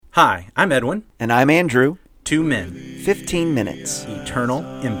Hi, I'm Edwin. And I'm Andrew. 2 men. 15 minutes. Eternal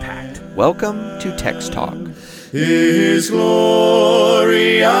impact. Welcome to Text Talk. His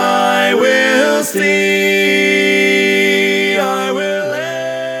glory I will see. I will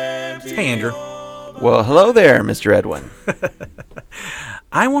empty. Hey, Andrew. Well, hello there, Mr. Edwin.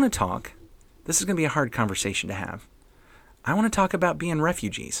 I want to talk. This is going to be a hard conversation to have. I want to talk about being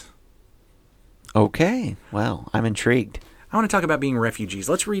refugees. Okay, well, I'm intrigued. I want to talk about being refugees.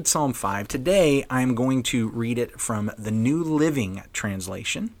 Let's read Psalm 5. Today, I'm going to read it from the New Living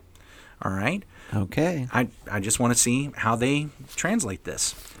Translation. All right? Okay. I just want to see how they translate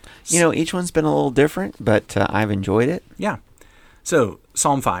this. You know, each one's been a little different, but I've enjoyed it. Yeah. So,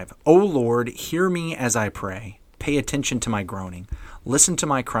 Psalm 5. O Lord, hear me as I pray. Pay attention to my groaning. Listen to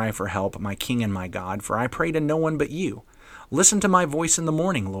my cry for help, my King and my God, for I pray to no one but you. Listen to my voice in the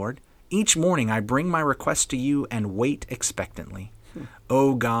morning, Lord. Each morning I bring my request to you and wait expectantly.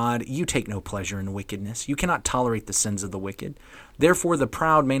 O God, you take no pleasure in wickedness. You cannot tolerate the sins of the wicked. Therefore the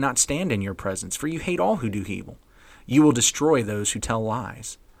proud may not stand in your presence, for you hate all who do evil. You will destroy those who tell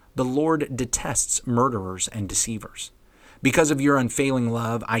lies. The Lord detests murderers and deceivers. Because of your unfailing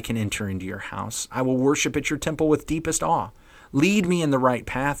love, I can enter into your house. I will worship at your temple with deepest awe. Lead me in the right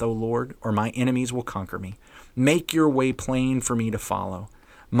path, O Lord, or my enemies will conquer me. Make your way plain for me to follow.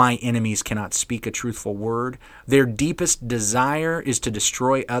 My enemies cannot speak a truthful word. Their deepest desire is to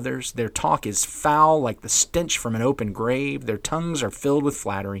destroy others. Their talk is foul like the stench from an open grave. Their tongues are filled with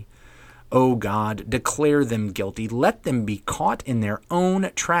flattery. O God, declare them guilty. Let them be caught in their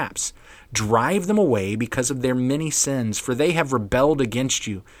own traps. Drive them away because of their many sins, for they have rebelled against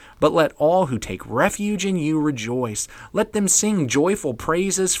you. But let all who take refuge in you rejoice. Let them sing joyful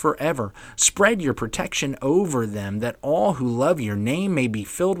praises forever. Spread your protection over them, that all who love your name may be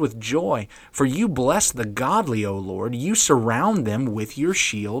filled with joy. For you bless the godly, O Lord. You surround them with your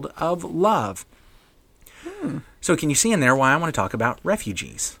shield of love. So can you see in there why I want to talk about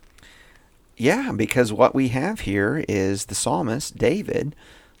refugees? Yeah, because what we have here is the psalmist, David,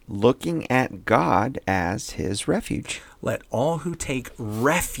 looking at God as his refuge. Let all who take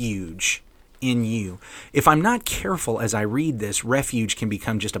refuge in you. If I'm not careful as I read this, refuge can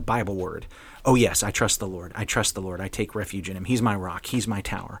become just a Bible word. Oh yes, I trust the Lord. I trust the Lord. I take refuge in him. He's my rock. He's my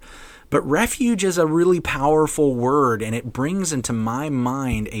tower. But refuge is a really powerful word, and it brings into my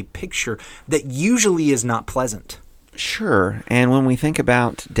mind a picture that usually is not pleasant. Sure, and when we think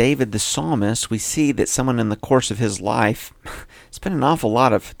about David the psalmist, we see that someone in the course of his life spent an awful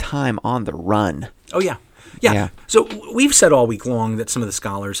lot of time on the run. Oh, yeah. Yeah. So we've said all week long that some of the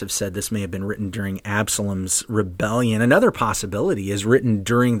scholars have said this may have been written during Absalom's rebellion. Another possibility is written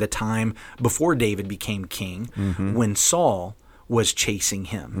during the time before David became king, when Saul was chasing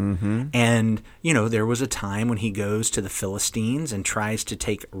him. And, you know, there was a time when he goes to the Philistines and tries to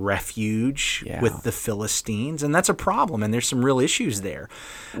take refuge with the Philistines, and that's a problem, and there's some real issues there.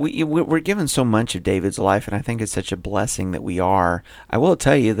 We're given so much of David's life, and I think it's such a blessing that we are. I will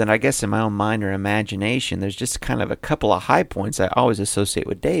tell you that I guess in my own mind or imagination, there's just kind of a couple of high points I always associate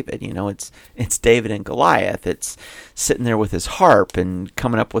with David. You know, it's David and Goliath. It's sitting there with his harp and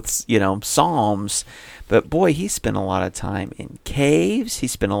coming up with, you know, psalms. But boy, he spent a lot of time in caves. He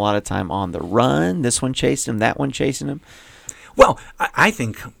spent a lot of time on the run. This one chasing him, that one chasing him. Well, I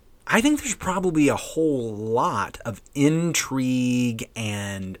think there's probably a whole lot of intrigue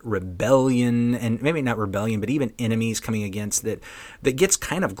and rebellion, and maybe not rebellion, but even enemies coming against that gets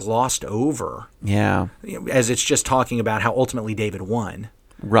kind of glossed over. Yeah. As it's just talking about how ultimately David won.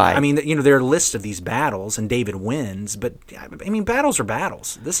 Right. I mean, you know, there are lists of these battles, and David wins, but, I mean, battles are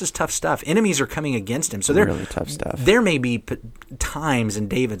battles. This is tough stuff. Enemies are coming against him. So really tough stuff. There may be times in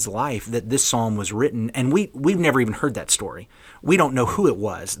David's life that this psalm was written, and we've never even heard that story. We don't know who it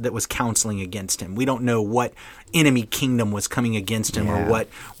was that was counseling against him. We don't know what enemy kingdom was coming against him, or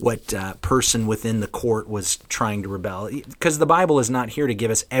what person within the court was trying to rebel. Because the Bible is not here to give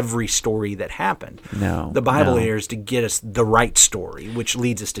us every story that happened. No. The Bible here is to get us the right story, which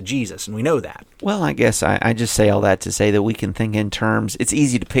leads us to Jesus, and we know that. Well, I guess I just say all that to say that we can think in terms, it's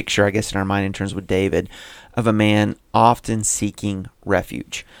easy to picture, I guess, in our mind in terms with David, of a man often seeking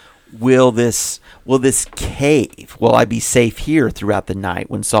refuge. Will this cave, will I be safe here throughout the night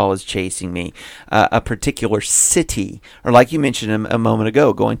when Saul is chasing me? A particular city, or like you mentioned a moment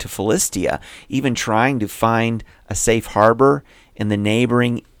ago, going to Philistia, even trying to find a safe harbor in the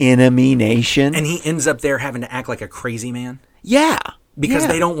neighboring enemy nation. And he ends up there having to act like a crazy man? Yeah. Because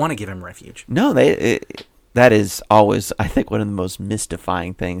they don't want to give him refuge. No, that is always, I think, one of the most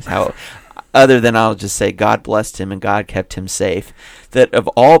mystifying things. How other than I'll just say God blessed him and God kept him safe. That of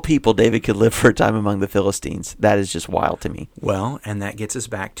all people, David could live for a time among the Philistines. That is just wild to me. Well, and that gets us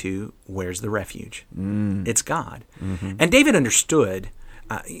back to where's the refuge? It's God. And David understood,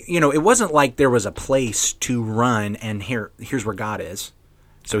 it wasn't like there was a place to run and here's where God is.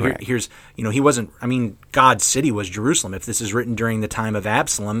 So here's, he wasn't, God's city was Jerusalem. If this is written during the time of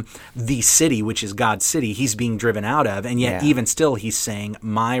Absalom, the city, which is God's city, he's being driven out of. And yet even still, he's saying,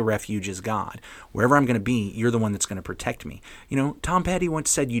 my refuge is God. Wherever I'm going to be, you're the one that's going to protect me. Tom Petty once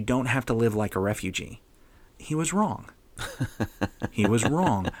said, you don't have to live like a refugee. He was wrong. He was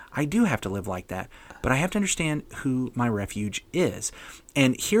wrong. I do have to live like that. But I have to understand who my refuge is.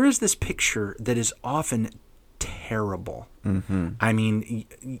 And here is this picture that is often terrible.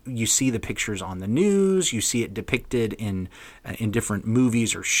 You see the pictures on the news, you see it depicted in different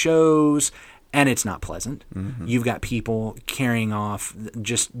movies or shows, and it's not pleasant. You've got people carrying off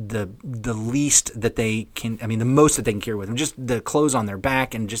just the least that they can, the most that they can carry with them, just the clothes on their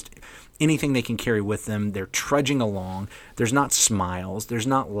back and just anything they can carry with them. They're trudging along. There's not smiles. There's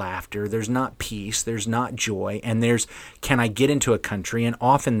not laughter. There's not peace. There's not joy. And there's, can I get into a country? And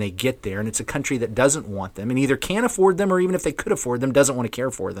often they get there, and it's a country that doesn't want them and either can't afford them or even if they could afford them, doesn't want to care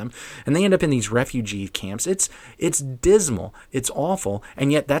for them. And they end up in these refugee camps. It's dismal. It's awful.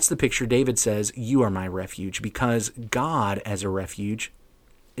 And yet that's the picture David says, you are my refuge, because God as a refuge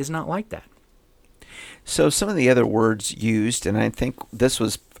is not like that. So some of the other words used, and I think this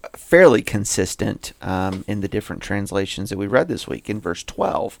was fairly consistent in the different translations that we read this week in verse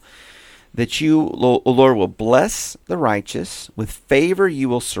 12, that you, O Lord, will bless the righteous. With favor you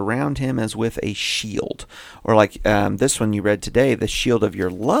will surround him as with a shield. Or like this one you read today, the shield of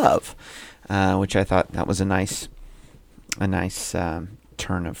your love, which I thought that was a nice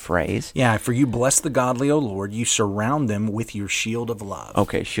turn of phrase. Yeah, for you bless the godly, O Lord, you surround them with your shield of love.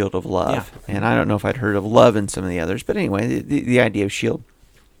 Okay, shield of love. Yeah. And I don't know if I'd heard of love in some of the others, but anyway, the idea of shield.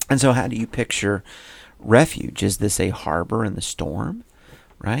 And so how do you picture refuge? Is this a harbor in the storm,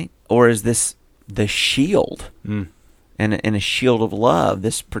 right? Or is this the shield and a shield of love,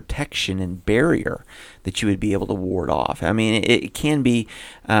 this protection and barrier that you would be able to ward off? It can be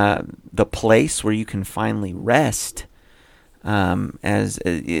the place where you can finally rest, as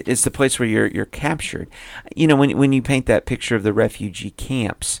it's the place where you're captured. When you paint that picture of the refugee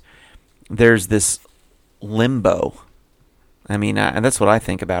camps, there's this limbo. That's what I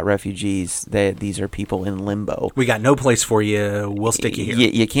think about refugees. These are people in limbo. We got no place for you. We'll stick you here.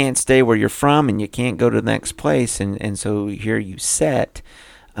 You can't stay where you're from, and you can't go to the next place, and so here you set.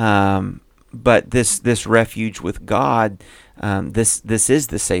 But this refuge with God, this is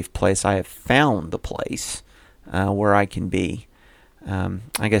the safe place. I have found the place where I can be,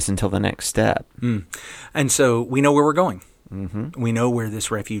 I guess, until the next step. And so we know where we're going. We know where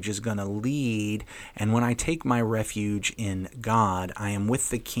this refuge is going to lead. And when I take my refuge in God, I am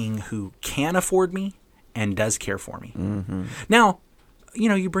with the King who can afford me and does care for me. Now,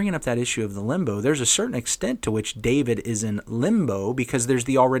 you bringing up that issue of the limbo, there's a certain extent to which David is in limbo because there's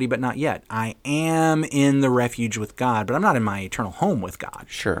the already but not yet. I am in the refuge with God, but I'm not in my eternal home with God.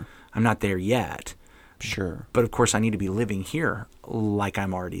 Sure. I'm not there yet. Sure. But of course I need to be living here like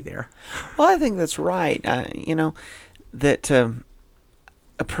I'm already there. Well, I think that's right. That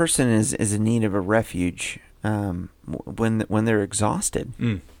a person is in need of a refuge when they're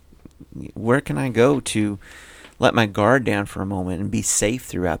exhausted. Where can I go to let my guard down for a moment and be safe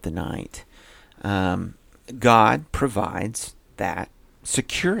throughout the night? God provides that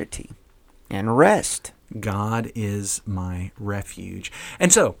security and rest. God is my refuge.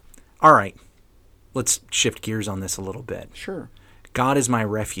 And so, all right, let's shift gears on this a little bit. Sure. God is my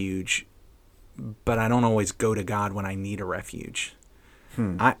refuge, but I don't always go to God when I need a refuge.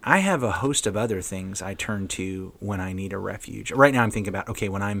 I have a host of other things I turn to when I need a refuge. Right now I'm thinking about, okay,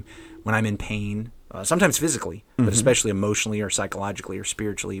 when I'm in pain, sometimes physically, but especially emotionally or psychologically or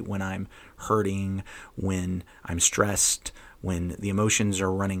spiritually, when I'm hurting, when I'm stressed, when the emotions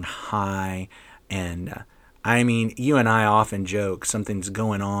are running high. And you and I often joke, something's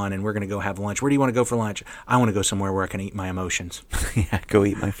going on and we're going to go have lunch. Where do you want to go for lunch? I want to go somewhere where I can eat my emotions. Yeah, go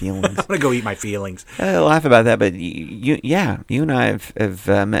eat my feelings. I want to go eat my feelings. I laugh about that, but you and I have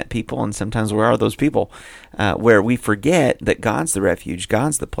met people, and sometimes where are those people where we forget that God's the refuge,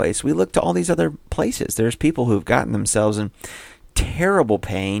 God's the place. We look to all these other places. There's people who have gotten themselves in terrible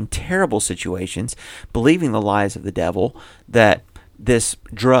pain, terrible situations, believing the lies of the devil that this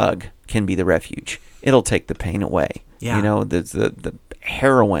drug can be the refuge. It'll take the pain away. Yeah. The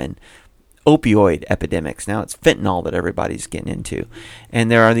heroin, opioid epidemics. Now it's fentanyl that everybody's getting into. And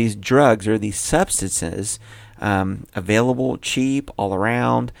there are these drugs or these substances available cheap all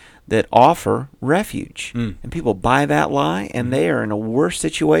around that offer refuge. And people buy that lie, and they are in a worse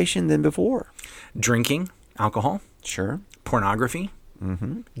situation than before. Drinking, alcohol, Sure. pornography,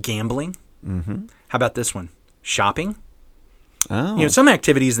 gambling. How about this one? Shopping. Oh, Some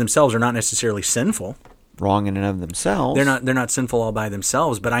activities themselves are not necessarily sinful. wrong in and of themselves. They're not sinful all by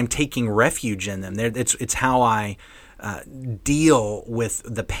themselves, but I'm taking refuge in them. It's how I deal with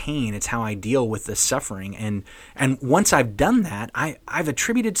the pain. It's how I deal with the suffering. And once I've done that, I've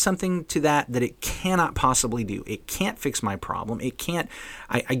attributed something to that it cannot possibly do. It can't fix my problem. It can't.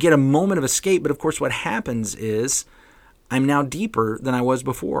 I get a moment of escape, but of course, what happens is I'm now deeper than I was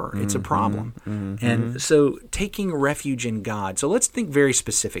before. It's a problem. And so taking refuge in God. So let's think very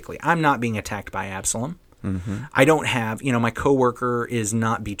specifically. I'm not being attacked by Absalom. I don't have, my coworker is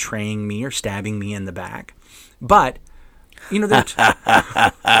not betraying me or stabbing me in the back. But, there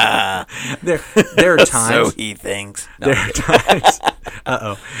are times. So he thinks. No, There are times.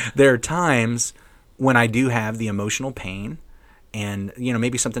 There are times when I do have the emotional pain. And,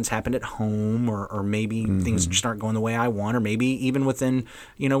 maybe something's happened at home or maybe things just aren't going the way I want, or maybe even within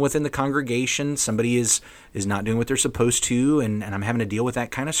the congregation, somebody is not doing what they're supposed to, and I'm having to deal with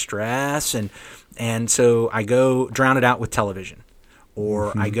that kind of stress. And so I go drown it out with television,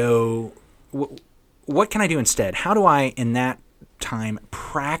 or I go, what can I do instead? How do I, in that time,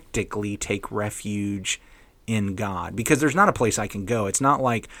 practically take refuge in God? Because there's not a place I can go. It's not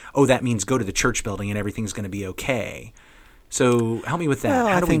like, that means go to the church building and everything's going to be okay. So help me with that. Well,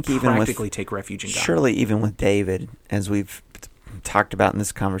 How do we even practically take refuge in God? Surely even with David, as we've talked about in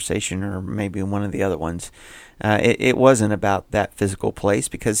this conversation, or maybe in one of the other ones, it wasn't about that physical place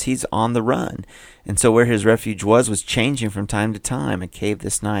because he's on the run. And so where his refuge was changing from time to time. A cave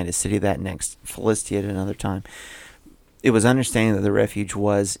this night, a city that next, Philistia at another time. It was understanding that the refuge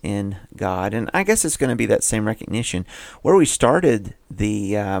was in God. And I guess it's going to be that same recognition. Where we started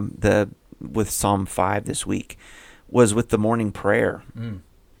with Psalm 5 this week was with the morning prayer.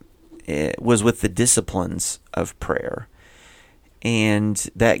 It was with the disciplines of prayer. And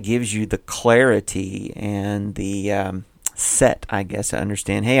that gives you the clarity and the set, I guess, to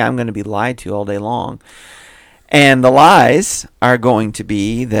understand, hey, I'm going to be lied to all day long. And the lies are going to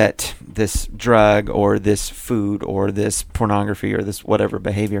be that this drug or this food or this pornography or this whatever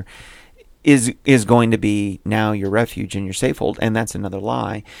behavior is going to be now your refuge and your safehold, and that's another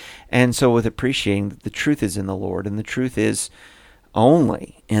lie. And so with appreciating that the truth is in the Lord, and the truth is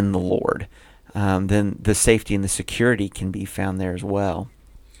only in the Lord, then the safety and the security can be found there as well.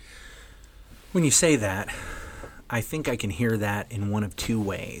 When you say that, I think I can hear that in one of two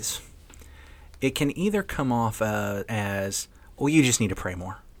ways. It can either come off as, you just need to pray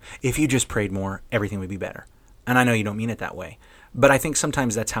more. If you just prayed more, everything would be better. And I know you don't mean it that way. But I think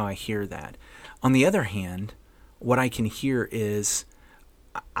sometimes that's how I hear that. On the other hand, what I can hear is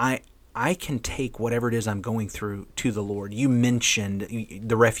I can take whatever it is I'm going through to the Lord. You mentioned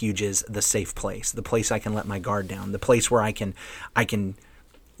the refuge is the safe place, the place I can let my guard down, the place where I can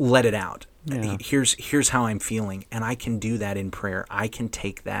let it out. Yeah. Here's how I'm feeling, and I can do that in prayer. I can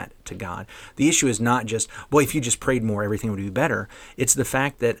take that to God. The issue is not just, if you just prayed more, everything would be better. It's the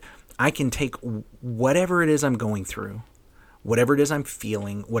fact that I can take whatever it is I'm going through, whatever it is I'm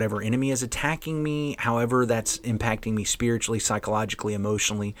feeling, whatever enemy is attacking me, however that's impacting me spiritually, psychologically,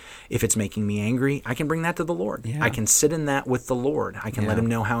 emotionally, if it's making me angry, I can bring that to the Lord. Yeah. I can sit in that with the Lord. I can let him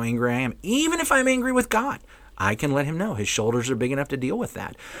know how angry I am. Even if I'm angry with God, I can let him know. His shoulders are big enough to deal with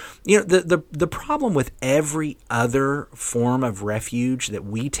that. The problem with every other form of refuge that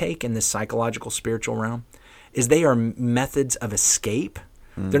we take in this psychological, spiritual realm is they are methods of escape.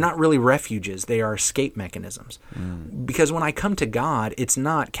 They're not really refuges. They are escape mechanisms. Because when I come to God, it's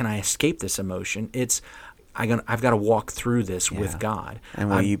not, can I escape this emotion? It's, I've got to walk through this with God.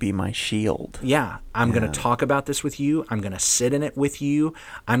 And will you be my shield? Yeah. I'm going to talk about this with you. I'm going to sit in it with you.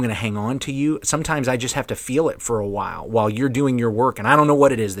 I'm going to hang on to you. Sometimes I just have to feel it for a while you're doing your work. And I don't know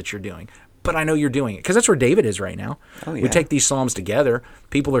what it is that you're doing, but I know you're doing it. Because that's where David is right now. Oh, yeah. We take these Psalms together.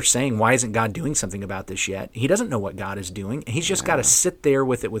 People are saying, why isn't God doing something about this yet? He doesn't know what God is doing. He's just got to sit there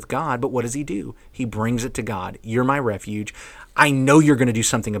with it with God. But what does he do? He brings it to God. You're my refuge. I know you're going to do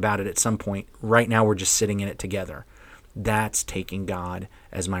something about it at some point. Right now, we're just sitting in it together. That's taking God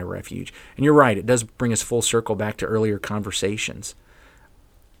as my refuge. And you're right. It does bring us full circle back to earlier conversations.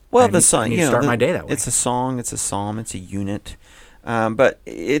 Well, the song, I need to start my day that way. It's a song. It's a psalm. It's a unit. But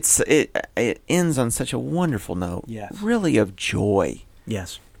it ends on such a wonderful note, really of joy.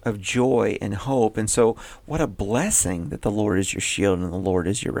 Yes. Of joy and hope. And so what a blessing that the Lord is your shield and the Lord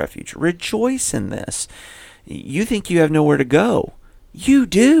is your refuge. Rejoice in this. You think you have nowhere to go. You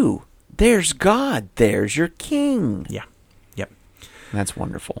do. There's God. There's your King. Yeah. Yep. That's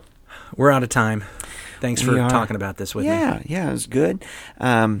wonderful. we're out of time. Thanks for We are. talking about this with me. Yeah, it was good.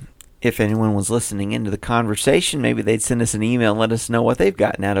 If anyone was listening into the conversation, maybe they'd send us an email and let us know what they've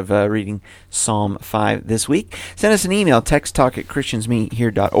gotten out of reading Psalm 5 this week. Send us an email,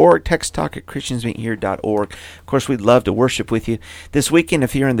 texttalk@christiansmeethere.org, texttalk@christiansmeethere.org. Of course, we'd love to worship with you this weekend.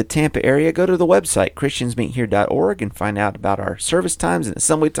 If you're in the Tampa area, go to the website, christiansmeethere.org, and find out about our service times and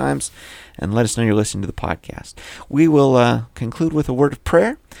assembly times, and let us know you're listening to the podcast. We will conclude with a word of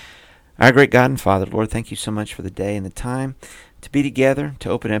prayer. Our great God and Father, Lord, thank you so much for the day and the time to be together, to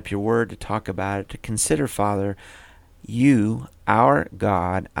open up your word, to talk about it, to consider, Father, you, our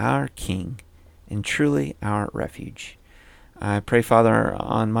God, our King, and truly our refuge. I pray, Father,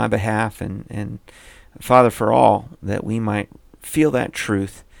 on my behalf and Father, for all, that we might feel that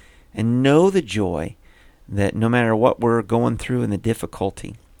truth and know the joy that no matter what we're going through and the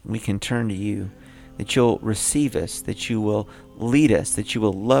difficulty, we can turn to you, that you'll receive us, that you will lead us, that you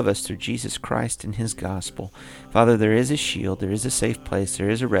will love us through Jesus Christ and his gospel. Father, there is a shield, there is a safe place, there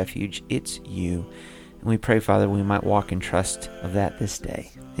is a refuge. It's you. And we pray, Father, we might walk in trust of that this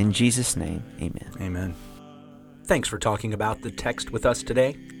day. In Jesus' name, amen. Amen. Thanks for talking about the text with us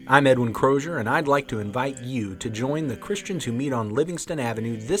today. I'm Edwin Crozier, and I'd like to invite you to join the Christians who meet on Livingston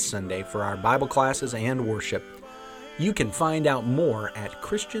Avenue this Sunday for our Bible classes and worship. You can find out more at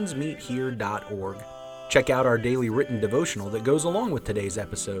christiansmeethere.org. Check out our daily written devotional that goes along with today's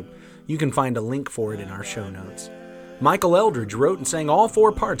episode. You can find a link for it in our show notes. Michael Eldridge wrote and sang all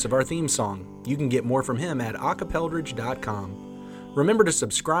 4 parts of our theme song. You can get more from him at acapeldridge.com. Remember to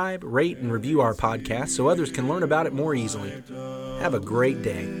subscribe, rate, and review our podcast so others can learn about it more easily. Have a great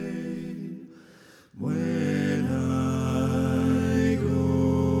day.